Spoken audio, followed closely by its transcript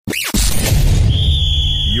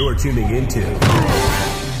You're tuning into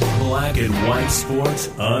Black and White Sports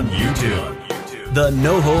on YouTube. The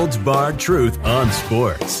no-holds-barred truth on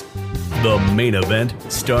sports. The main event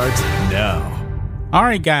starts now. All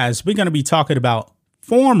right, guys, we're going to be talking about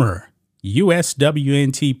former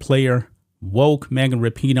USWNT player Woke Megan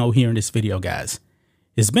Rapinoe here in this video, guys.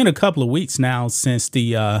 It's been a couple of weeks now since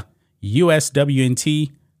the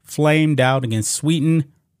USWNT flamed out against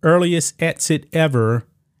Sweden, earliest exit ever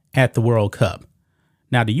at the World Cup.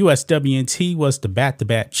 Now, the USWNT was the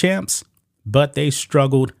bat-to-bat champs, but they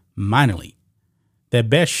struggled minorly. Their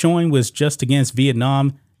best showing was just against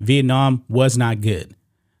Vietnam. Vietnam was not good.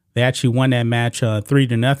 They actually won that match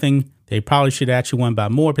 3-0. They probably should have actually won by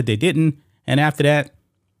more, but they didn't. And after that,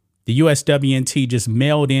 the USWNT just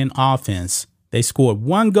mailed in offense. They scored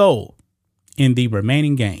one goal in the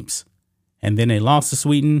remaining games. And then they lost to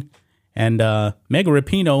Sweden. And Megan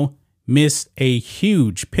Rapinoe missed a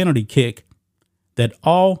huge penalty kick that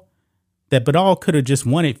all could have just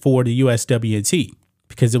won it for the USWNT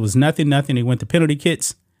because it was nothing. They went to penalty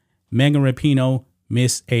kicks. Megan Rapinoe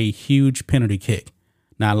missed a huge penalty kick.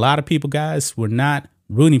 Now, a lot of people, guys, were not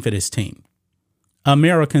rooting for this team.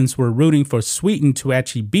 Americans were rooting for Sweden to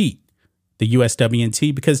actually beat the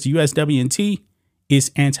USWNT because the USWNT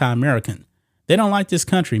is anti-American. They don't like this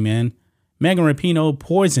country, man. Megan Rapinoe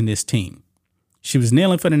poisoned this team. She was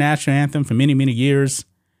kneeling for the national anthem for many, many years,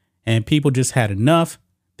 and people just had enough.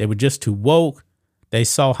 They were just too woke. They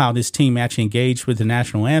saw how this team actually engaged with the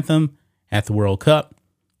national anthem at the World Cup.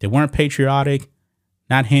 They weren't patriotic,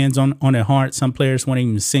 not hands on their heart. Some players weren't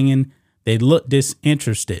even singing. They looked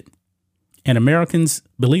disinterested. And Americans,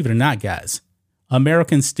 believe it or not, guys,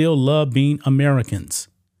 Americans still love being Americans.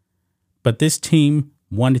 But this team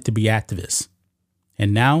wanted to be activists.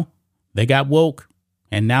 And now they got woke,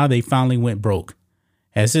 and now they finally went broke.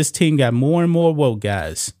 As this team got more and more woke,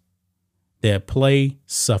 guys, their play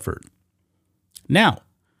suffered. Now,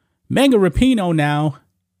 Megan Rapinoe now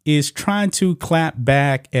is trying to clap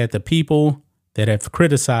back at the people that have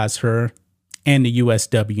criticized her and the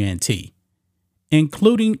USWNT,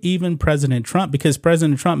 including even President Trump, because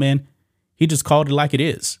President Trump, man, he just called it like it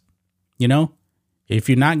is. You know, if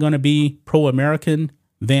you're not going to be pro-American,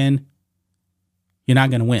 then you're not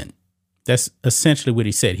going to win. That's essentially what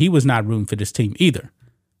he said. He was not rooting for this team either.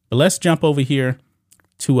 But let's jump over here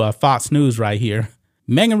to Fox News right here.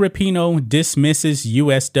 Megan Rapinoe dismisses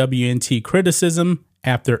USWNT criticism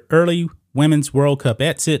after early Women's World Cup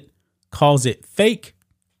exit, calls it fake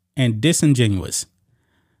and disingenuous.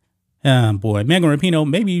 Boy, Megan Rapinoe,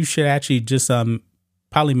 maybe you should actually just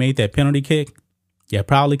probably made that penalty kick. Yeah,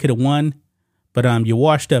 probably could have won, but you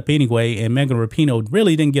washed up anyway, and Megan Rapinoe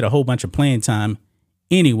really didn't get a whole bunch of playing time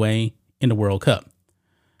anyway in the World Cup.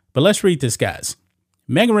 But let's read this, guys.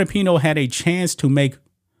 Megan Rapinoe had a chance to make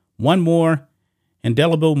one more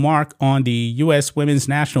indelible mark on the U.S. women's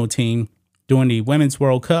national team during the Women's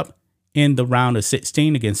World Cup in the round of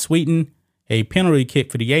 16 against Sweden, a penalty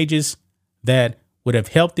kick for the ages that would have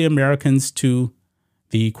helped the Americans to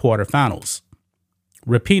the quarterfinals.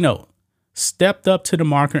 Rapinoe stepped up to the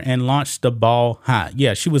marker and launched the ball high.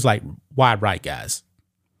 Yeah, she was like wide right, guys.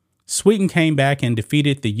 Sweden came back and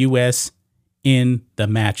defeated the U.S. in the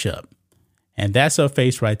matchup. And that's her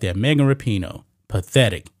face right there, Megan Rapinoe,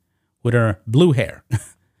 pathetic, with her blue hair.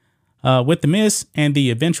 With the miss and the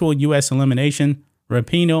eventual U.S. elimination,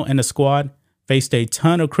 Rapinoe and the squad faced a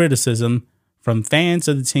ton of criticism from fans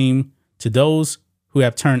of the team to those who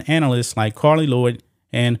have turned analysts like Carly Lloyd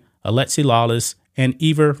and Alexi Lawless and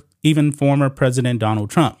even former President Donald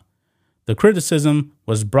Trump. The criticism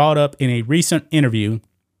was brought up in a recent interview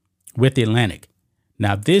with The Atlantic.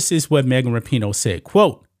 Now, this is what Megan Rapinoe said,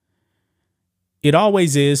 quote, "It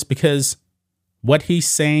always is because what he's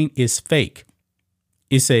saying is fake.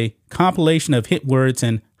 It's a compilation of hit words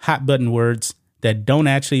and hot button words that don't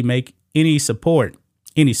actually make any sort,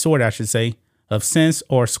 of sense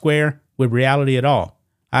or square with reality at all.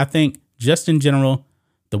 I think just in general,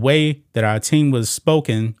 the way that our team was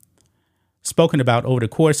spoken about over the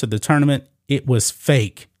course of the tournament, it was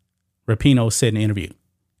fake," Rapinoe said in the interview.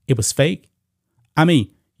 It was fake? I mean,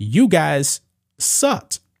 you guys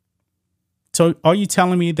sucked. So are you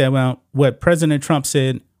telling me that what President Trump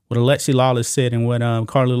said, what Alexi Lawless said, and what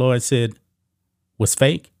Carly Lloyd said was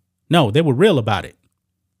fake? No, they were real about it.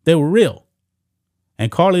 They were real.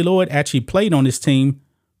 And Carly Lloyd actually played on this team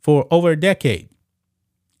for over a decade.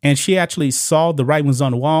 And she actually saw the writing was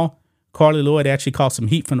on the wall. Carly Lloyd actually caught some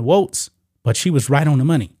heat from the Wokes, but she was right on the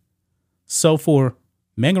money. So for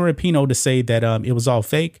Megan Rapinoe to say that it was all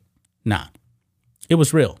fake, nah, it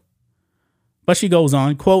was real. But she goes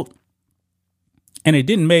on, quote, "And it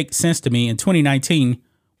didn't make sense to me. In 2019,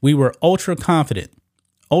 we were ultra confident,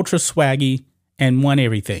 ultra swaggy, and won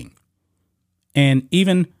everything. And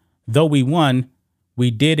even though we won, we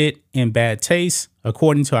did it in bad taste,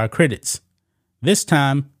 according to our critics. This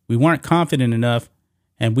time, we weren't confident enough,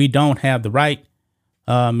 and we don't have the right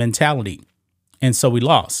mentality. And so we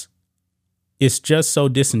lost. It's just so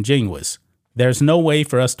disingenuous. There's no way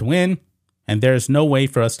for us to win, and there's no way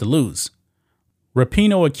for us to lose.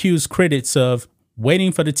 Rapinoe accused critics of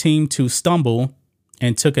waiting for the team to stumble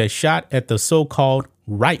and took a shot at the so-called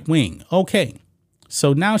right wing. Okay,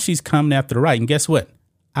 so now she's coming after the right. And guess what?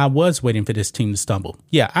 I was waiting for this team to stumble.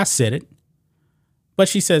 Yeah, I said it. But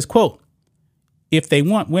she says, quote, if they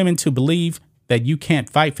want women to believe that you can't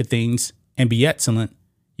fight for things and be excellent,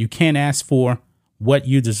 you can't ask for what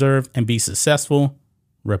you deserve and be successful,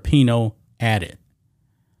 Rapinoe added.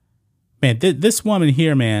 Man, this woman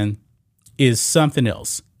here, man, is something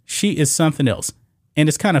else. She is something else. And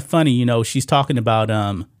it's kind of funny, you know, she's talking about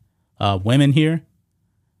women here.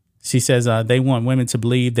 She says they want women to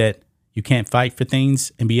believe that you can't fight for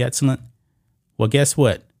things and be excellent. Well, guess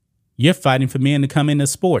what? You're fighting for men to come into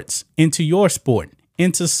sports, into your sport,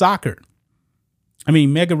 into soccer. I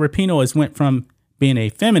mean, Megan Rapinoe has went from being a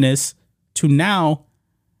feminist to now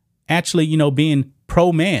actually, you know, being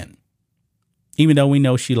pro-man. Even though we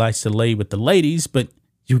know she likes to lay with the ladies, but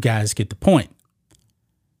you guys get the point.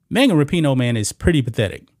 Megan Rapinoe, man, is pretty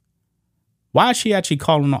pathetic. Why is she actually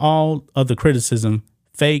calling all of the criticism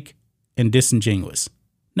fake and disingenuous?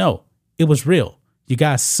 No, it was real. You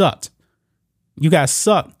guys sucked. You guys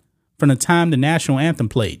sucked from the time the national anthem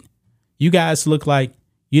played. You guys look like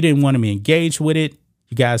you didn't want to be engaged with it.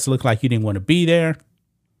 You guys look like you didn't want to be there.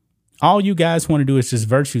 All you guys want to do is just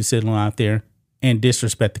virtue signaling out there and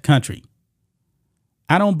disrespect the country.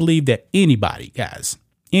 I don't believe that anybody, guys,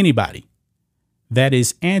 anybody that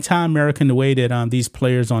is anti-American the way that these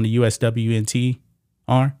players on the USWNT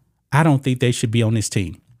are, I don't think they should be on this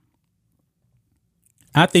team.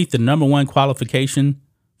 I think the number one qualification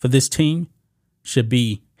for this team should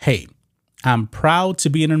be, hey, I'm proud to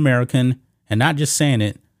be an American, and not just saying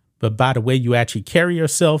it, but by the way you actually carry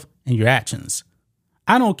yourself and your actions.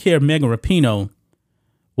 I don't care if Megan Rapinoe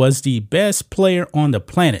was the best player on the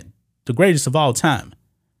planet, the greatest of all time.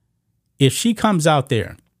 If she comes out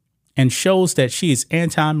there and shows that she is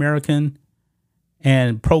anti-American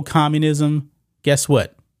and pro-communism, guess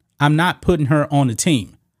what? I'm not putting her on the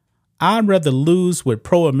team. I'd rather lose with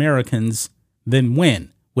pro-Americans than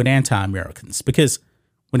win with anti-Americans. Because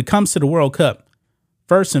when it comes to the World Cup,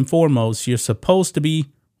 first and foremost, you're supposed to be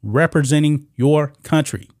representing your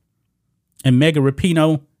country. And Megan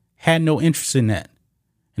Rapinoe had no interest in that.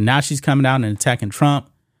 And now she's coming out and attacking Trump,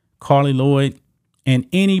 Carly Lloyd, and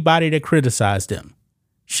anybody that criticized them.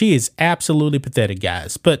 She is absolutely pathetic,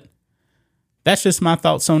 guys. But that's just my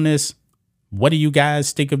thoughts on this. What do you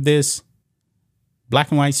guys think of this? Black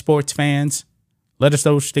and white sports fans, let us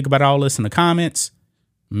know what you think about all this in the comments.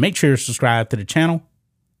 Make sure to subscribe to the channel.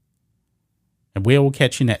 And we'll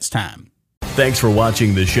catch you next time. Thanks for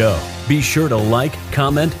watching the show. Be sure to like,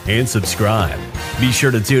 comment, and subscribe. Be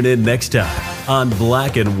sure to tune in next time on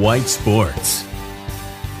Black and White Sports.